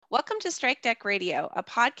Welcome to Strike Deck Radio, a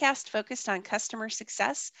podcast focused on customer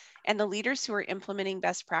success and the leaders who are implementing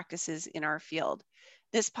best practices in our field.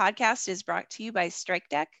 This podcast is brought to you by Strike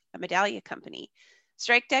Deck, a Medallia company.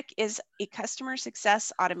 Strike Deck is a customer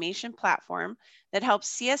success automation platform that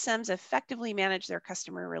helps CSMs effectively manage their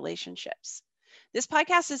customer relationships. This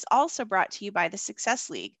podcast is also brought to you by the Success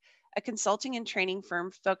League, a consulting and training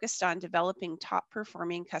firm focused on developing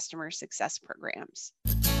top-performing customer success programs.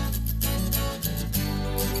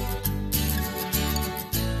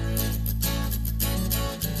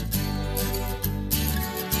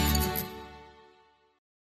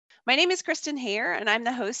 My name is Kristen Hayer, and I'm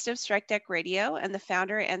the host of Strike Deck Radio and the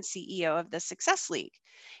founder and CEO of the Success League.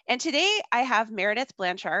 And today I have Meredith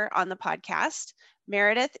Blanchard on the podcast.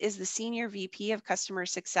 Meredith is the Senior VP of Customer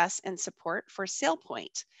Success and Support for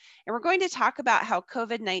SailPoint. And we're going to talk about how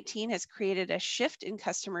COVID-19 has created a shift in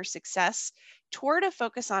customer success toward a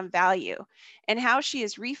focus on value, and how she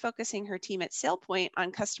is refocusing her team at SailPoint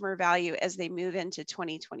on customer value as they move into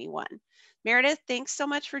 2021. Meredith, thanks so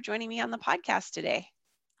much for joining me on the podcast today.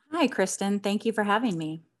 Hi, Kristen. Thank you for having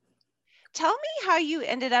me. Tell me how you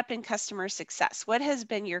ended up in customer success. What has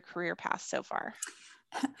been your career path so far?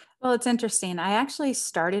 Well, it's interesting. I actually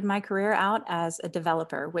started my career out as a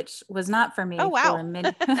developer, which was not for me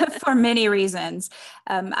for many reasons.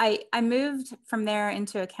 I moved from there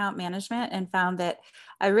into account management and found that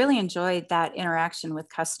I really enjoyed that interaction with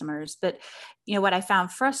customers. But what I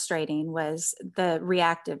found frustrating was the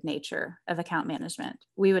reactive nature of account management.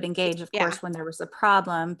 We would engage, of course, when there was a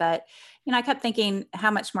problem, but I kept thinking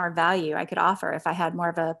how much more value I could offer if I had more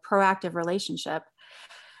of a proactive relationship.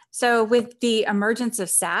 So with the emergence of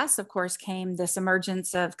SaaS, of course, came this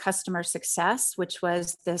emergence of customer success, which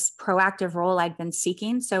was this proactive role I'd been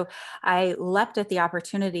seeking. So I leapt at the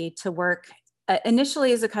opportunity to work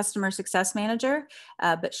initially as a customer success manager,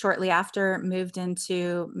 but shortly after moved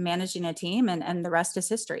into managing a team, and the rest is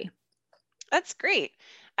history. That's great.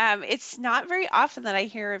 It's not very often that I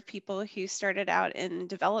hear of people who started out in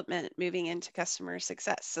development moving into customer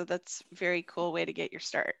success. So that's a very cool way to get your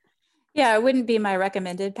start. Yeah, it wouldn't be my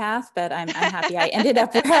recommended path, but I'm happy I ended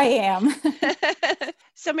up where I am.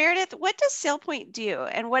 So Meredith, what does SailPoint do,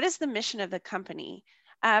 and what is the mission of the company?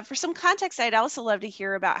 For some context, I'd also love to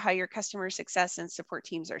hear about how your customer success and support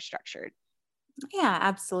teams are structured. Yeah,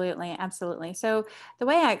 absolutely. Absolutely. So the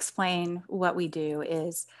way I explain what we do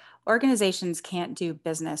is organizations can't do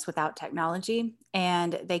business without technology,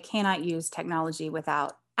 and they cannot use technology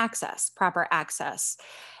without proper access.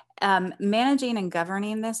 Managing and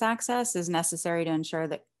governing this access is necessary to ensure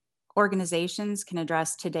that organizations can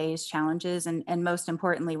address today's challenges and most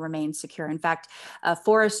importantly, remain secure. In fact,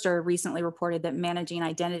 Forrester recently reported that managing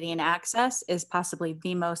identity and access is possibly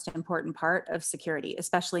the most important part of security,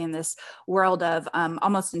 especially in this world of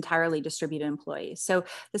almost entirely distributed employees. So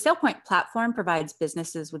the SailPoint platform provides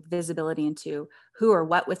businesses with visibility into who or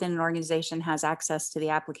what within an organization has access to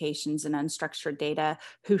the applications and unstructured data,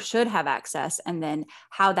 who should have access, and then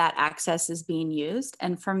how that access is being used.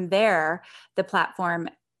 And from there, the platform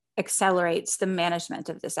accelerates the management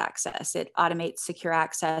of this access. It automates secure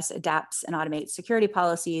access, adapts and automates security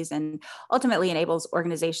policies, and ultimately enables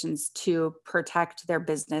organizations to protect their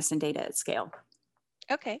business and data at scale.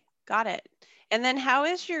 Okay, got it. And then how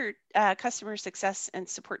is your customer success and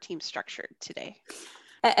support team structured today?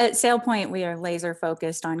 At SailPoint, we are laser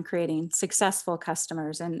focused on creating successful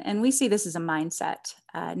customers, and we see this as a mindset,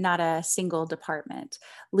 not a single department.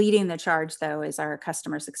 Leading the charge, though, is our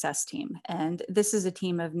customer success team. And this is a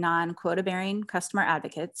team of non-quota bearing customer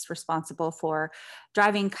advocates responsible for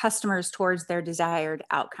driving customers towards their desired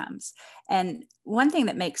outcomes. And one thing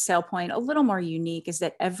that makes SailPoint a little more unique is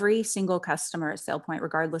that every single customer at SailPoint,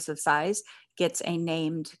 regardless of size, gets a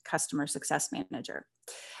named customer success manager.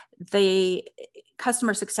 The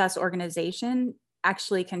customer success organization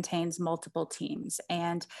actually contains multiple teams.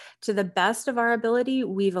 And to the best of our ability,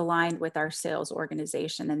 we've aligned with our sales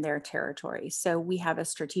organization and their territory. So we have a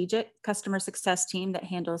strategic customer success team that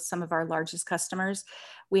handles some of our largest customers.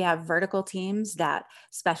 We have vertical teams that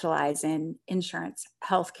specialize in insurance,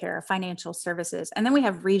 healthcare, financial services, and then we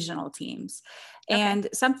have regional teams. Okay. And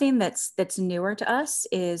something that's newer to us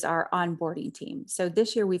is our onboarding team. So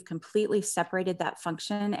this year we've completely separated that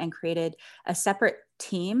function and created a separate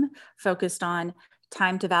team focused on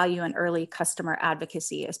time to value and early customer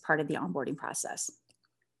advocacy as part of the onboarding process.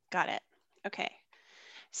 Got it. Okay.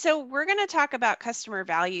 So we're going to talk about customer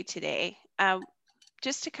value today.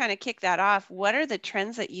 Just to kind of kick that off, what are the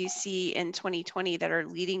trends that you see in 2020 that are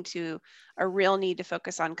leading to a real need to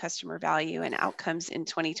focus on customer value and outcomes in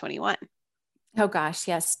 2021? Oh gosh,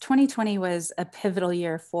 yes. 2020 was a pivotal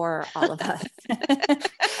year for all of us.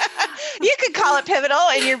 You could call it pivotal,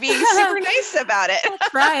 and you're being super nice about it.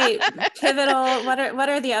 That's right. Pivotal. What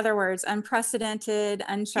are the other words? Unprecedented,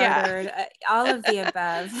 uncharted, all of the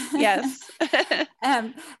above. Yes.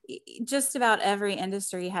 um, just about every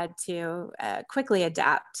industry had to quickly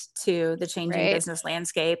adapt to the changing Right. business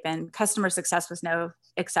landscape, and customer success was no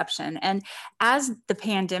exception. And as the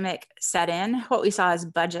pandemic set in, what we saw is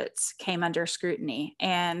budgets came under scrutiny,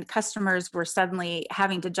 and customers were suddenly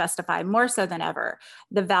having to justify more so than ever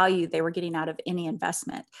the value they were getting out of any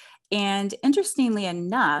investment. And interestingly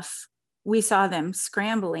enough, we saw them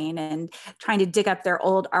scrambling and trying to dig up their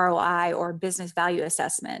old ROI or business value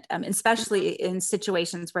assessment, especially in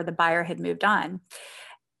situations where the buyer had moved on.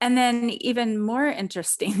 And then even more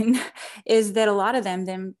interesting is that a lot of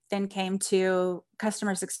them then came to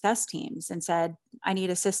customer success teams and said, I need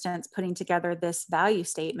assistance putting together this value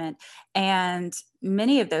statement. And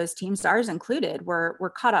many of those teams, ours included,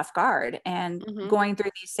 were caught off guard and going through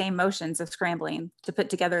these same motions of scrambling to put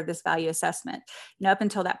together this value assessment. Up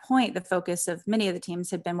until that point, the focus of many of the teams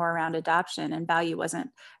had been more around adoption, and value wasn't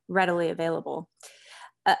readily available.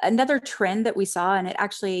 Another trend that we saw, and it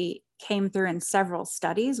actually came through in several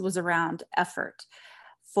studies, was around effort.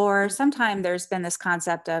 For some time, there's been this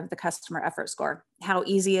concept of the customer effort score. How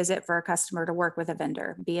easy is it for a customer to work with a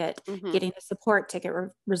vendor, be it getting a support ticket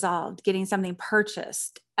resolved, getting something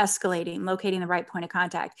purchased, escalating, locating the right point of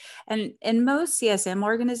contact. And in most CSM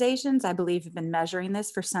organizations, I believe, have been measuring this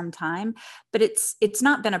for some time, but it's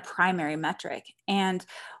not been a primary metric. And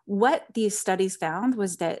what these studies found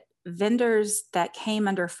was that vendors that came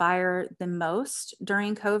under fire the most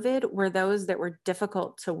during COVID were those that were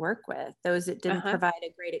difficult to work with, those that didn't provide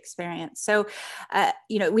a great experience. So,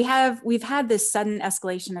 we've had this sudden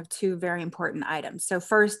escalation of two very important items. So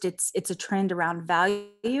first, it's a trend around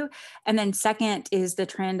value, and then second is the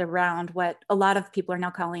trend around what a lot of people are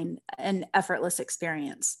now calling an effortless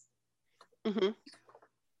experience.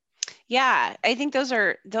 Yeah, I think those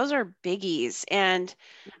are biggies, and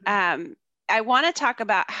I want to talk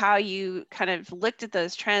about how you kind of looked at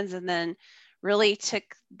those trends and then really took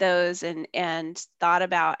those and thought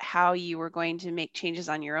about how you were going to make changes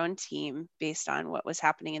on your own team based on what was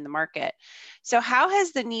happening in the market. So how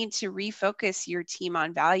has the need to refocus your team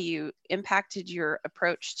on value impacted your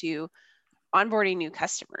approach to onboarding new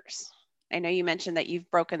customers? I know you mentioned that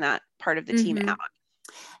you've broken that part of the team out.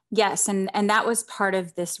 Yes, and that was part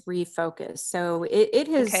of this refocus. So it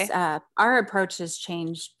has, our approach has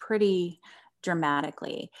changed pretty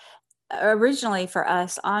dramatically. Originally for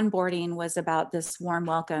us, onboarding was about this warm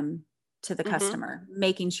welcome to the customer,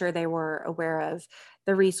 making sure they were aware of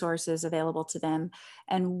the resources available to them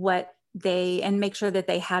and make sure that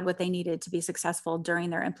they had what they needed to be successful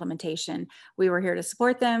during their implementation. We were here to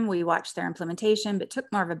support them. We watched their implementation, but took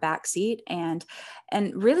more of a back seat and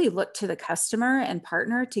really looked to the customer and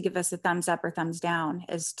partner to give us a thumbs up or thumbs down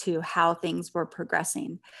as to how things were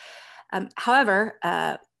progressing.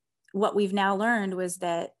 However, what we've now learned was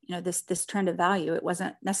that, this trend of value, it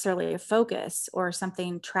wasn't necessarily a focus or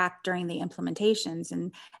something tracked during the implementations,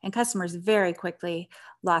 and customers very quickly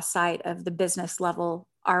lost sight of the business level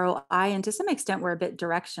ROI, and to some extent we're a bit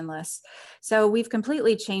directionless. So we've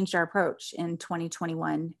completely changed our approach in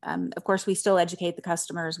 2021. Of course, we still educate the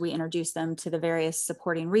customers, we introduce them to the various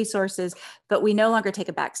supporting resources, but we no longer take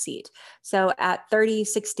a back seat. So at 30,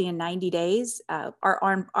 60, and 90 days,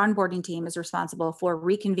 our onboarding team is responsible for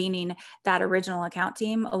reconvening that original account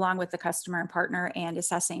team along with the customer and partner and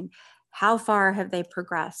assessing how far have they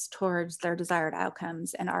progressed towards their desired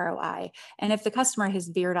outcomes and ROI. And if the customer has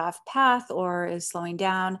veered off path or is slowing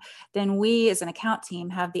down, then we as an account team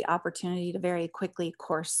have the opportunity to very quickly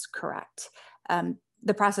course correct.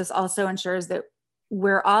 The process also ensures that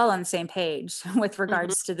we're all on the same page with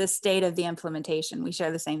regards to the state of the implementation. We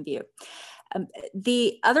share the same view.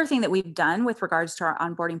 The other thing that we've done with regards to our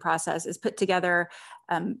onboarding process is put together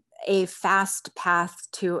a fast path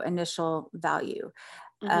to initial value.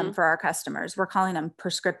 For our customers. We're calling them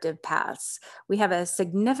prescriptive paths. We have a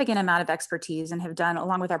significant amount of expertise and have done,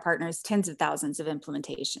 along with our partners, tens of thousands of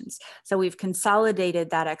implementations. So we've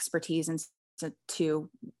consolidated that expertise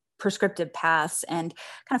into prescriptive paths and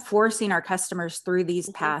kind of forcing our customers through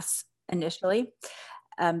these paths initially.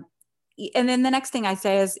 And then the next thing I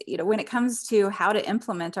say is, when it comes to how to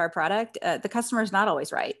implement our product, the customer is not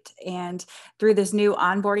always right. And through this new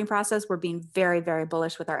onboarding process, we're being very, very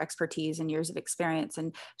bullish with our expertise and years of experience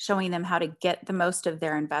and showing them how to get the most of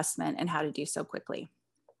their investment and how to do so quickly.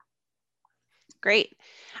 Great.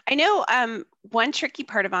 I know one tricky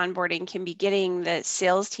part of onboarding can be getting the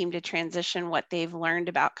sales team to transition what they've learned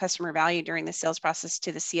about customer value during the sales process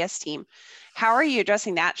to the CS team. How are you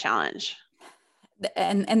addressing that challenge?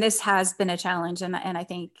 and this has been a challenge, and I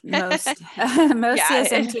think most most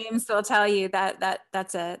CSM Yeah. teams will tell you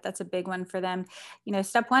that's a big one for them.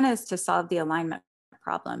 Step one is to solve the alignment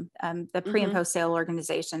problem. The pre and Hmm. post sale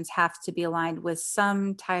organizations have to be aligned with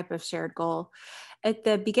some type of shared goal. At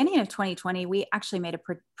the beginning of 2020, we actually made a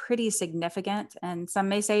pretty significant, and some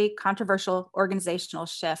may say controversial, organizational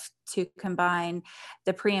shift to combine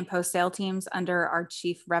the pre and post sale teams under our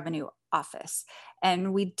chief revenue office.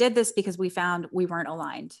 And we did this because we found we weren't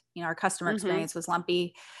aligned. Our customer Hmm. experience was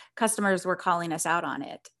lumpy. Customers were calling us out on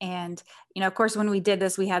it. And, of course, when we did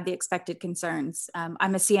this, we had the expected concerns. I'm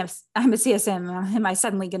a CSM. Am I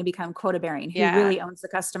suddenly going to become quota bearing? Who Yeah. really owns the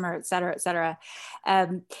customer, et cetera, et cetera?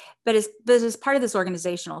 But as part of this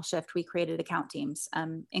organizational shift, we created account teams,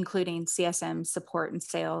 including CSM, support and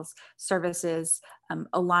sales services,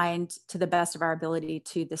 aligned to the best of our ability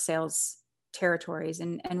to the sales territories.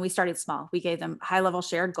 And we started small. We gave them high level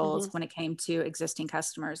shared goals Hmm. when it came to existing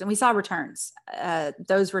customers. And we saw returns.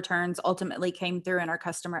 Those returns ultimately came through in our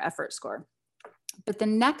customer effort score. But the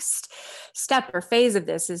next step or phase of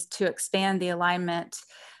this is to expand the alignment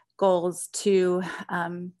goals to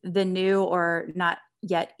the new or not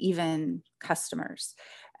yet even customers.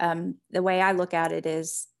 The way I look at it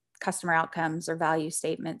is customer outcomes or value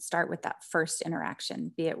statements start with that first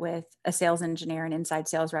interaction, be it with a sales engineer, an inside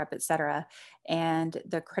sales rep, et cetera. And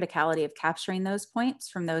the criticality of capturing those points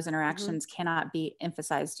from those Hmm. interactions cannot be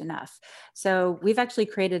emphasized enough. So we've actually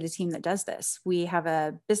created a team that does this. We have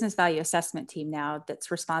a business value assessment team now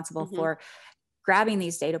that's responsible Hmm. for grabbing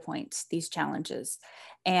these data points, these challenges,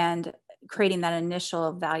 and creating that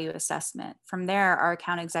initial value assessment. From there, our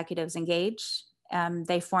account executives engage.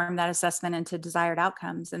 They form that assessment into desired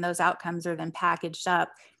outcomes, and those outcomes are then packaged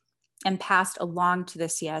up and passed along to the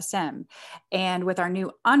CSM. And with our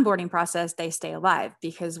new onboarding process, they stay alive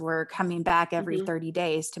because we're coming back every Hmm. 30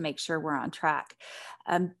 days to make sure we're on track.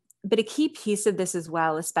 But a key piece of this as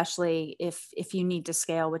well, especially if you need to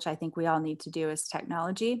scale, which I think we all need to do, is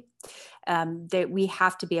technology. That we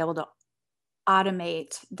have to be able to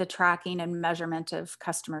automate the tracking and measurement of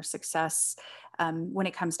customer success when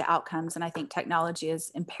it comes to outcomes. And I think technology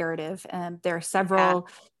is imperative. There are Yeah.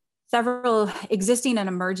 several existing and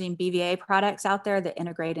emerging BVA products out there that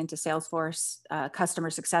integrate into Salesforce customer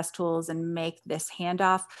success tools and make this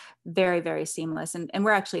handoff very, very seamless. And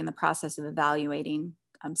we're actually in the process of evaluating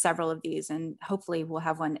several of these, and hopefully we'll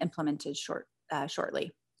have one implemented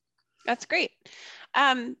shortly. That's great.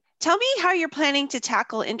 Tell me how you're planning to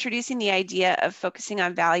tackle introducing the idea of focusing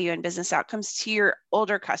on value and business outcomes to your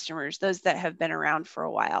older customers, those that have been around for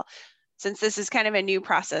a while, since this is kind of a new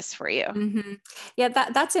process for you. Hmm. Yeah,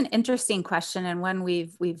 that's an interesting question, and one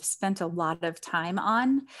we've spent a lot of time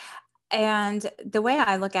on. And the way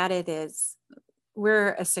I look at it is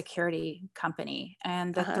we're a security company,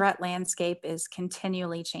 and the Uh-huh. threat landscape is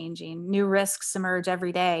continually changing. New risks emerge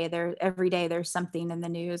every day. Every day there's something in the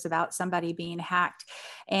news about somebody being hacked.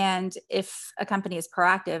 And if a company is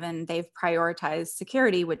proactive and they've prioritized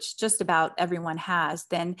security, which just about everyone has,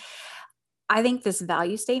 then I think this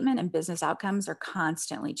value statement and business outcomes are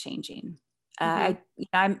constantly changing.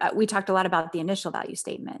 Mm-hmm. We talked a lot about the initial value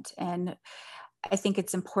statement, and I think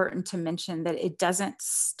it's important to mention that it doesn't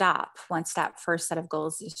stop once that first set of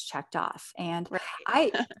goals is checked off. And Right.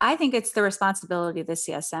 I, I think it's the responsibility of the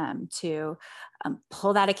CSM to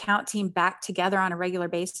pull that account team back together on a regular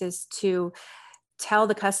basis to tell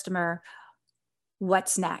the customer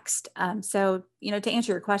what's next. To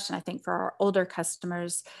answer your question, I think for our older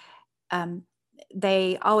customers, um,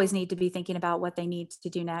 they always need to be thinking about what they need to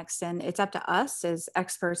do next. And it's up to us as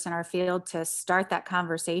experts in our field to start that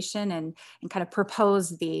conversation and kind of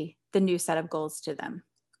propose the new set of goals to them.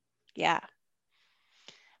 Yeah.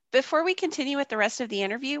 Before we continue with the rest of the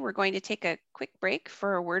interview, we're going to take a quick break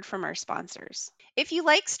for a word from our sponsors. If you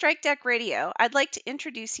like Strike Deck Radio, I'd like to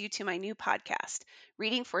introduce you to my new podcast,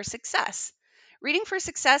 Reading for Success. Reading for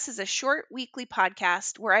Success is a short weekly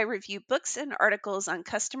podcast where I review books and articles on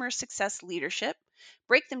customer success leadership,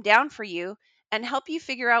 break them down for you, and help you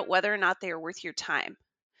figure out whether or not they are worth your time.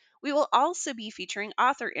 We will also be featuring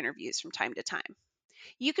author interviews from time to time.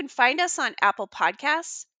 You can find us on Apple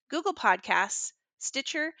Podcasts, Google Podcasts,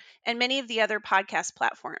 Stitcher, and many of the other podcast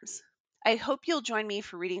platforms. I hope you'll join me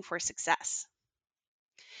for Reading for Success.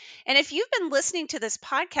 And if you've been listening to this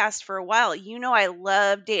podcast for a while, you know I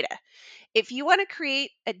love data. If you want to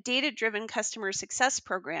create a data driven customer success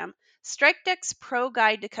program, StrikeDeck's Pro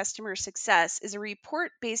Guide to Customer Success is a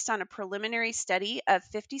report based on a preliminary study of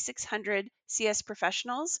 5,600 CS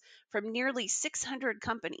professionals from nearly 600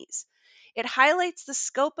 companies. It highlights the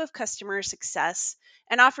scope of customer success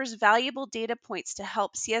and offers valuable data points to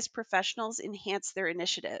help CS professionals enhance their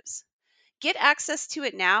initiatives. Get access to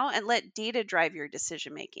it now and let data drive your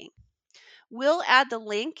decision making. We'll add the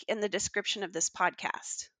link in the description of this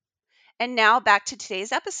podcast. And now back to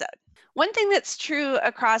today's episode. One thing that's true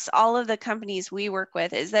across all of the companies we work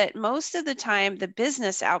with is that most of the time, the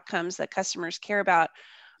business outcomes that customers care about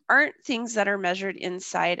aren't things that are measured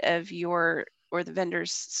inside of your or the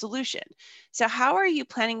vendor's solution. So, how are you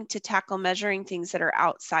planning to tackle measuring things that are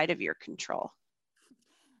outside of your control?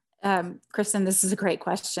 Kristen, this is a great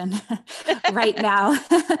question. Right now,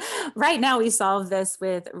 right now we solve this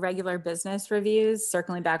with regular business reviews,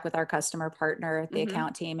 circling back with our customer partner, the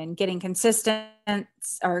account team, and getting consensus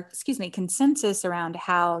around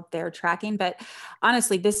how they're tracking. But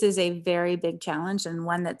honestly, this is a very big challenge and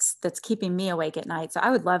one that's keeping me awake at night. So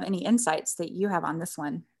I would love any insights that you have on this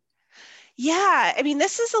one. Yeah, I mean,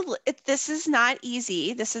 this is not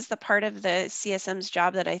easy. This is the part of the CSM's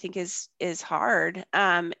job that I think is hard,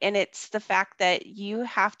 and it's the fact that you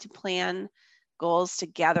have to plan goals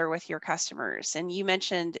together with your customers. And you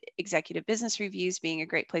mentioned executive business reviews being a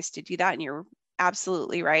great place to do that, and you're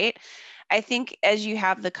absolutely right. I think as you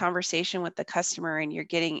have the conversation with the customer and you're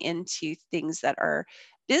getting into things that are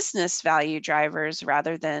business value drivers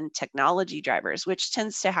rather than technology drivers, which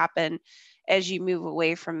tends to happen as you move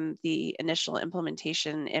away from the initial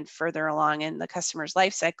implementation and further along in the customer's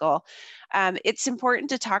life cycle, it's important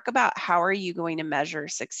to talk about how are you going to measure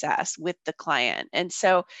success with the client. And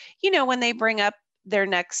so, when they bring up their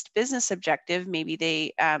next business objective, maybe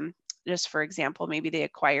they, just for example, maybe they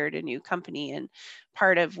acquired a new company, and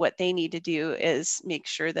part of what they need to do is make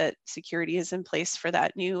sure that security is in place for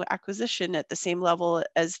that new acquisition at the same level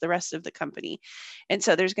as the rest of the company. And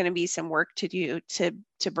so there's going to be some work to do to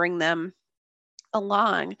bring them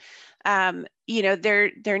along. There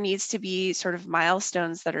needs to be sort of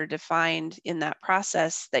milestones that are defined in that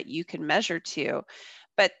process that you can measure to,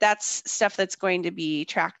 but that's stuff that's going to be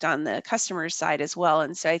tracked on the customer's side as well.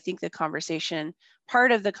 And so I think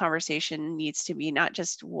part of the conversation needs to be not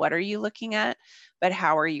just what are you looking at, but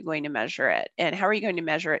how are you going to measure it, and how are you going to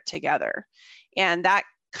measure it together? And that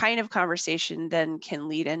kind of conversation then can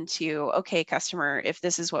lead into, okay, customer, if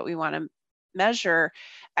this is what we want to measure,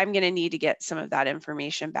 I'm going to need to get some of that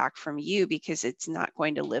information back from you, because it's not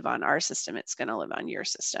going to live on our system. It's going to live on your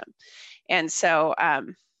system. And so,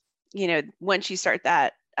 once you start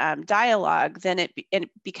that dialogue, then it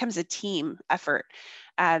becomes a team effort.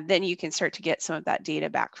 Then you can start to get some of that data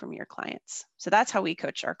back from your clients. So that's how we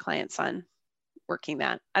coach our clients on working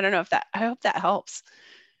that. I don't know I hope that helps.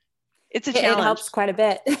 It's a challenge. It helps quite a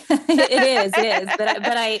bit. It is.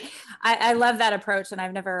 But I love that approach, and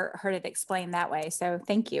I've never heard it explained that way. So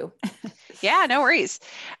thank you. Yeah, no worries.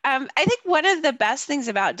 I think one of the best things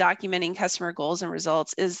about documenting customer goals and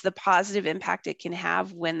results is the positive impact it can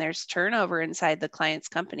have when there's turnover inside the client's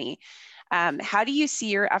company. How do you see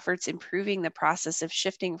your efforts improving the process of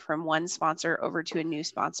shifting from one sponsor over to a new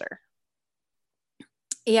sponsor?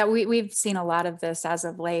 Yeah, we've seen a lot of this as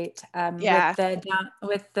of late, Yeah.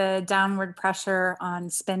 with the downward pressure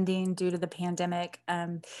on spending due to the pandemic.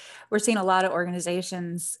 We're seeing a lot of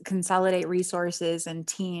organizations consolidate resources and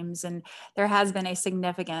teams, and there has been a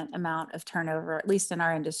significant amount of turnover, at least in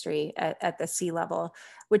our industry, at the C level,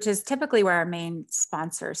 which is typically where our main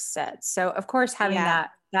sponsors sit. So, of course, having Yeah.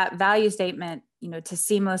 that value statement, to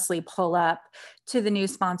seamlessly pull up to the new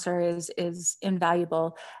sponsor is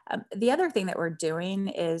invaluable. The other thing that we're doing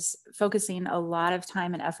is focusing a lot of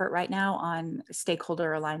time and effort right now on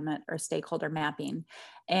stakeholder alignment or stakeholder mapping,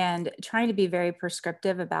 and trying to be very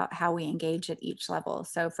prescriptive about how we engage at each level.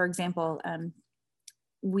 So, for example,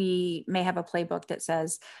 we may have a playbook that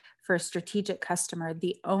says, for a strategic customer,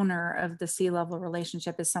 the owner of the C-level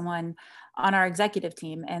relationship is someone on our executive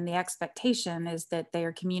team. And the expectation is that they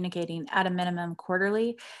are communicating at a minimum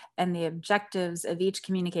quarterly, and the objectives of each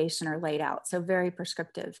communication are laid out. So very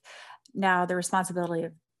prescriptive. Now, the responsibility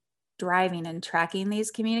of driving and tracking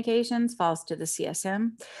these communications falls to the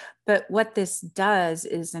CSM. But what this does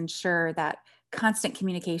is ensure that constant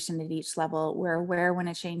communication at each level. We're aware when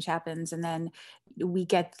a change happens, and then we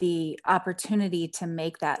get the opportunity to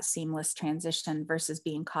make that seamless transition versus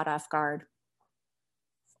being caught off guard.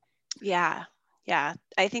 Yeah. Yeah.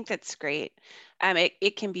 I think that's great.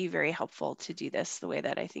 It can be very helpful to do this the way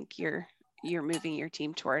that I think you're moving your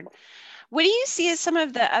team toward. What do you see as some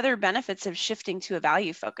of the other benefits of shifting to a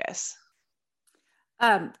value focus?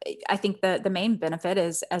 I think the main benefit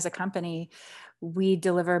is, as a company, we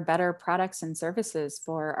deliver better products and services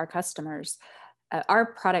for our customers. our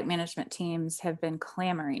product management teams have been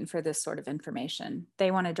clamoring for this sort of information.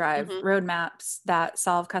 They want to drive Mm-hmm. roadmaps that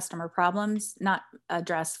solve customer problems, not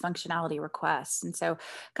address functionality requests. And so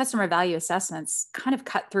customer value assessments kind of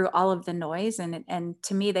cut through all of the noise. And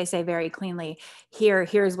to me, they say very cleanly,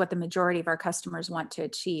 here's what the majority of our customers want to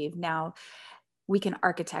achieve. Now we can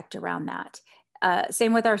architect around that.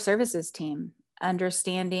 Same with our services team.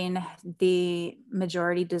 Understanding the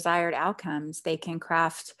majority desired outcomes, they can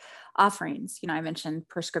craft offerings. I mentioned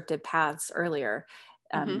prescriptive paths earlier.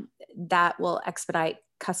 Mm-hmm. That will expedite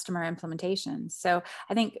customer implementation. So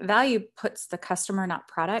I think value puts the customer, not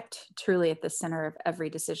product, truly at the center of every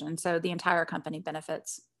decision. So the entire company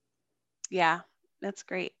benefits. Yeah, that's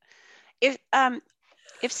great.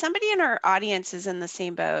 If somebody in our audience is in the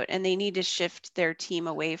same boat and they need to shift their team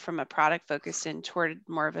away from a product focus and toward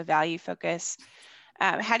more of a value focus,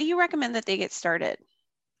 how do you recommend that they get started?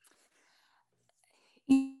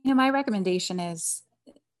 My recommendation is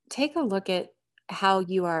take a look at how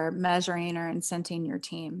you are measuring or incenting your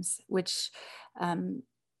teams, which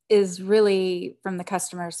is really from the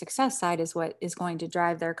customer success side is what is going to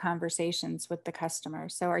drive their conversations with the customer.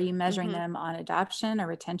 So are you measuring Mm-hmm. them on adoption or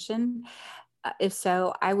retention? If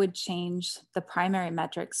so, I would change the primary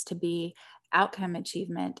metrics to be outcome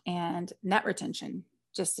achievement and net retention,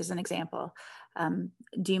 just as an example.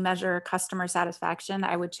 Do you measure customer satisfaction?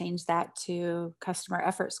 I would change that to customer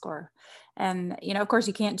effort score. And, of course,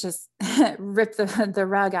 you can't just rip the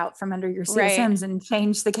rug out from under your Right. CSMs and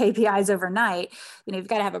change the KPIs overnight. You've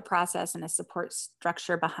got to have a process and a support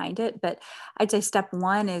structure behind it. But I'd say step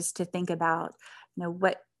one is to think about,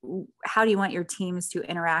 how do you want your teams to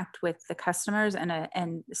interact with the customers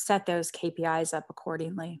and set those KPIs up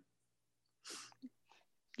accordingly?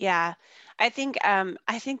 Yeah, I think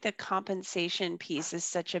the compensation piece is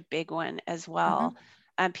such a big one as well.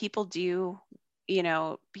 Mm-hmm. People do,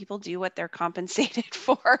 people do what they're compensated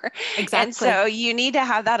for, and Exactly. so you need to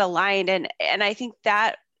have that aligned. And I think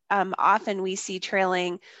that often we see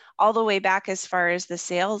trailing all the way back as far as the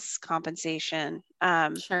sales compensation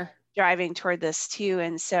Sure. driving toward this too.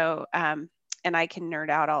 And so, and I can nerd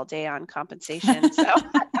out all day on compensation. So,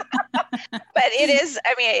 but it is,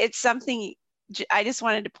 I mean, it's something. I just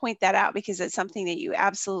wanted to point that out because it's something that you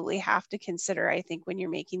absolutely have to consider, I think, when you're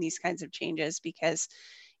making these kinds of changes, because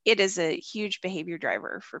it is a huge behavior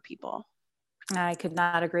driver for people. I could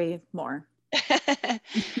not agree more.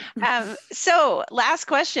 So last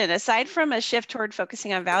question, aside from a shift toward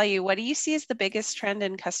focusing on value, what do you see as the biggest trend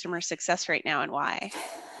in customer success right now and why?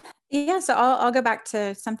 Yeah, so I'll go back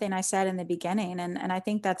to something I said in the beginning, and I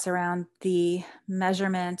think that's around the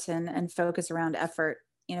measurement and focus around effort.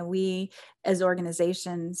 We as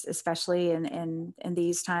organizations, especially in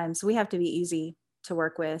these times, we have to be easy to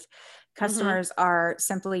work with. Mm-hmm. Customers are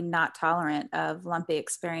simply not tolerant of lumpy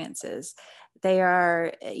experiences. They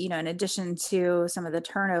are, in addition to some of the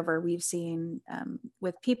turnover we've seen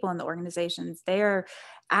with people in the organizations, they are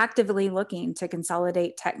actively looking to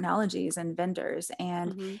consolidate technologies and vendors.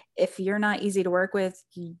 And Mm-hmm. if you're not easy to work with,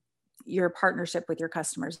 your partnership with your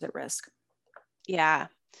customers is at risk. Yeah.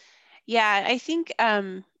 Yeah. I think,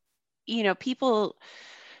 people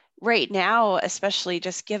right now, especially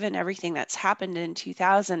just given everything that's happened in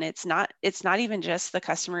 2000, it's not even just the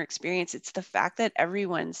customer experience. It's the fact that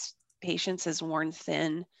everyone's patience is worn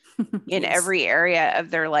thin in Yes. every area of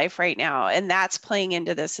their life right now. And that's playing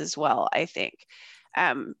into this as well, I think.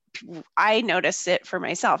 Um, I notice it for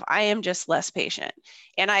myself. I am just less patient.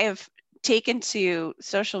 And I have taken to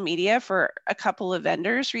social media for a couple of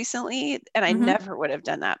vendors recently, and I Mm-hmm. never would have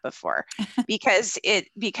done that before because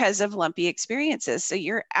of lumpy experiences. So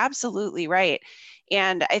you're absolutely right.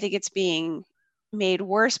 And I think it's being made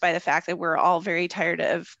worse by the fact that we're all very tired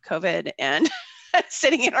of COVID and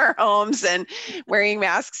sitting in our homes and wearing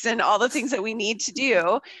masks and all the things that we need to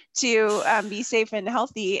do to be safe and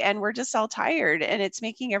healthy. And we're just all tired and it's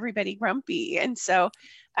making everybody grumpy. And so,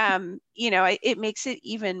 it makes it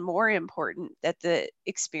even more important that the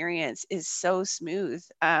experience is so smooth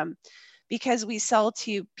because we sell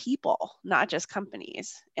to people, not just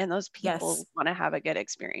companies. And those Yes. people want to have a good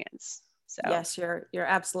experience. So Yes, you're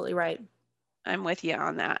absolutely right. I'm with you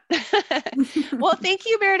on that. Well, thank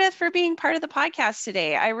you, Meredith, for being part of the podcast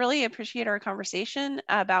today. I really appreciate our conversation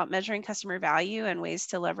about measuring customer value and ways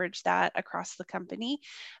to leverage that across the company.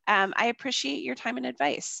 I appreciate your time and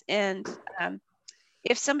advice. And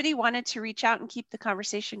if somebody wanted to reach out and keep the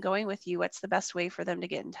conversation going with you, what's the best way for them to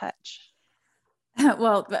get in touch?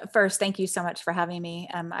 Well, first, thank you so much for having me.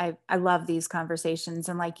 I love these conversations,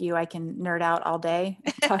 and like you, I can nerd out all day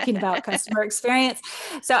talking about customer experience.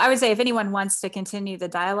 So I would say if anyone wants to continue the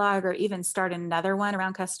dialogue or even start another one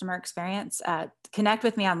around customer experience, connect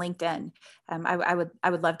with me on LinkedIn. I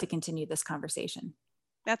would love to continue this conversation.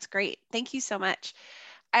 That's great. Thank you so much.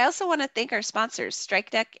 I also want to thank our sponsors,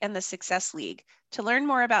 StrikeDeck and the Success League. To learn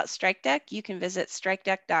more about StrikeDeck, you can visit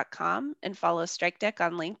strikedeck.com and follow StrikeDeck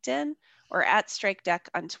on LinkedIn or at StrikeDeck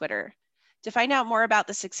on Twitter. To find out more about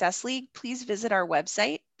the Success League, please visit our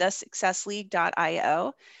website,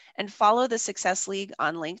 thesuccessleague.io, and follow the Success League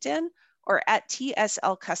on LinkedIn or at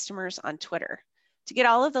TSL Customers on Twitter. To get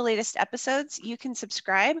all of the latest episodes, you can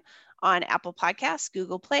subscribe on Apple Podcasts,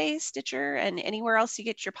 Google Play, Stitcher, and anywhere else you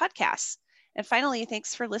get your podcasts. And finally,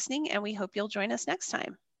 thanks for listening, and we hope you'll join us next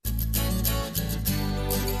time.